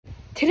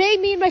Today,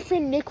 me and my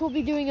friend Nick will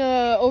be doing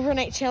a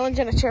overnight challenge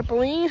on a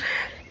trampoline.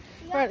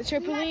 We're at a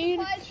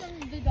trampoline.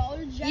 From the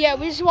Dollar General. Yeah,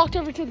 we just walked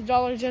over to the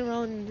Dollar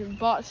General and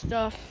bought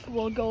stuff.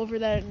 We'll go over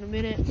that in a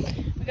minute.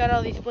 We got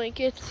all these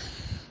blankets.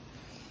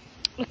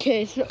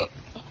 Okay, so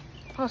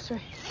oh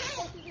sorry.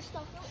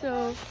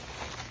 So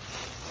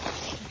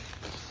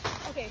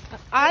Okay.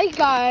 I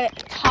got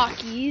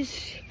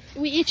Takis.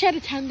 We each had a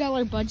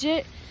 $10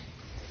 budget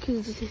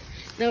because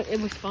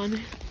it was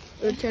fun.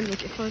 We were trying to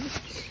make it fun.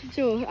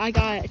 So I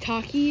got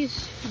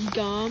Takis,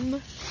 gum.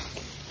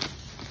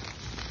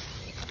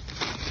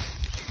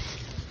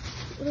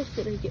 What else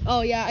did I get?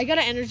 Oh yeah, I got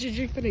an energy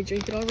drink, but I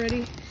drank it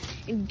already.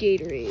 And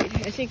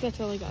Gatorade. I think that's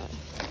all I got.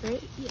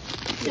 Right? Yeah.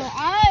 Yeah.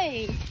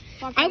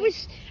 So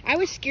I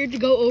was scared to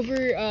go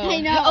over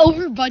I know.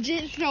 over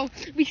budget, so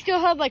we still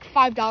had like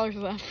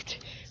 $5 left.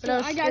 But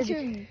So I got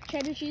some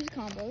cheddar cheese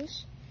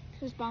combos.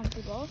 Just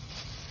bountiful.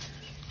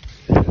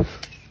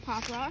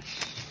 Pop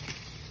rocks.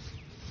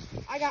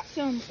 I got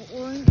some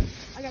oranges.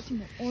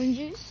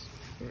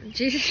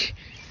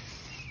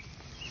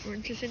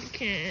 Oranges in a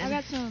can. I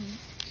got some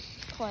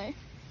clay.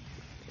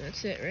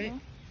 That's it, right?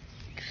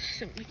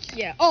 Yeah.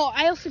 Yeah. Oh,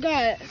 I also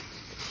got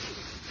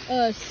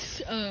a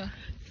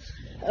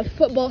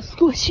football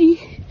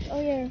squishy.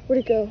 Oh yeah. Where'd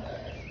it go?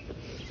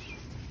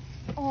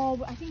 Oh,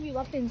 but I think we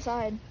left it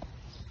inside.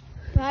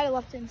 I had it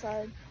left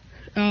inside.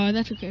 Oh,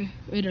 that's okay.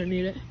 We don't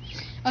need it.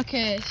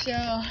 Okay,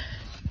 so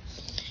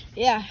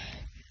yeah,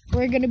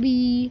 we're gonna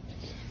be.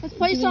 Let's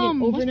play the ball.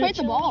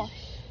 challenge.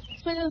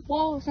 Let's play the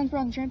ball since we're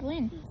on the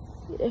trampoline.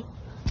 Yeah.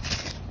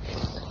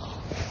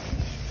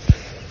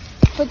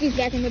 Put these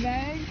back in the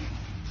bag.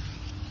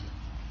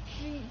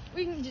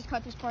 We can just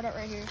cut this part out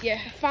right here.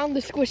 Yeah, found the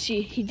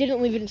squishy. He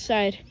didn't leave it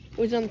inside. It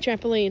was on the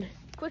trampoline.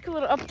 Quick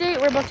little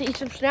update. We're about to eat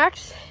some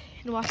snacks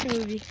and watch a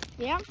movie.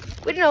 Yeah.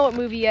 We don't know what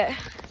movie yet.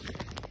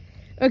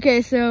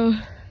 Okay, so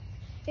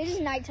It is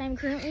nighttime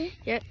currently.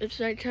 yeah, it's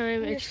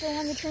nighttime. We're still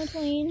on the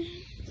trampoline.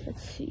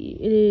 Let's see.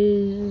 It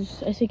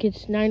is. I think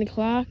it's 9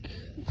 o'clock.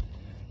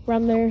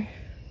 Around there.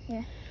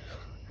 Yeah.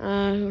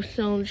 We're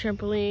still on the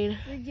trampoline.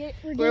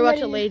 We're We're about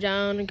to lay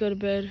down and go to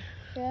bed.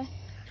 Yeah.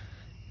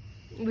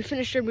 We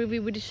finished our movie.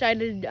 We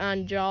decided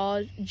on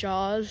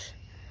Jaws.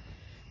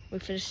 We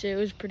finished it. It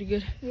was pretty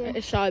good. Yeah. I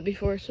saw it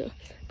before,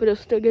 but it was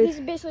still good. This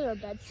is basically our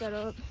bed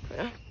setup.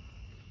 Yeah.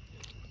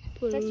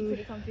 It's actually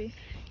pretty comfy.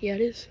 Yeah,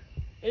 it is.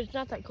 It's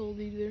not that cold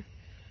either.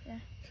 Yeah.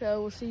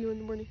 So we'll see you in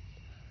the morning.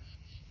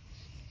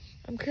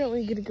 I'm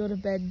currently gonna go to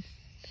bed.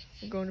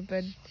 I'm going to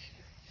bed.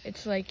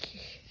 It's like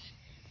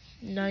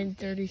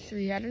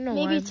 9:33. I don't know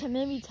why.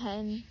 Maybe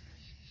 10.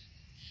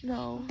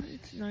 No,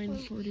 it's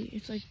 9:40.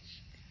 It's like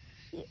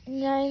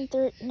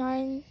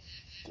 9:34.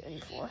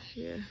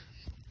 yeah.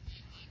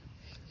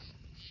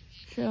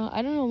 So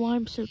I don't know why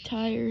I'm so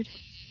tired.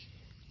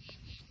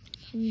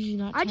 I'm usually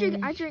not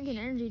tired. I drink an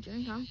energy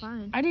drink. I'm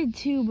fine. I did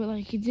too, but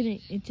like it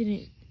didn't.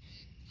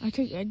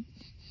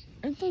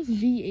 Aren't those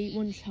V8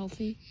 ones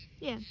healthy?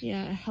 Yeah.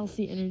 Yeah, a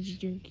healthy energy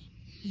drink.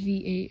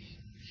 V8.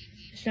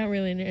 It's not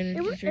really an energy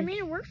drink. I mean,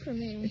 it worked for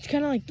me. It's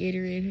kind of like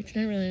Gatorade. It's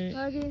not really.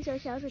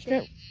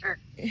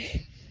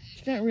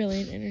 It's not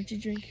really an energy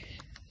drink.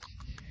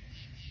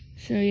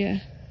 So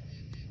yeah.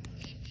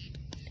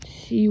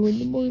 See you in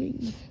the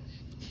morning.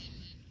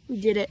 We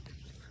did it.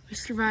 We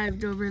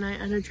survived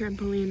overnight on a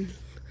trampoline.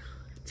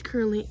 It's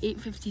currently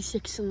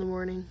 8:56 in the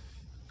morning.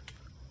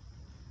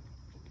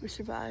 We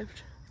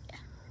survived.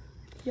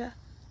 Yeah.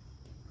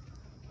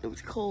 It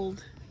was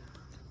cold.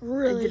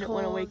 Really I didn't cold.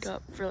 want to wake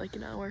up for like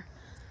an hour.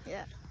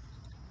 Yeah.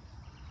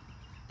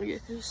 Okay.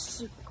 It was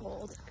super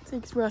cold.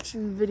 Thanks for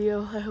watching the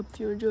video. I hope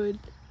you enjoyed.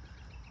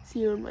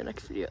 See you in my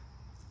next video.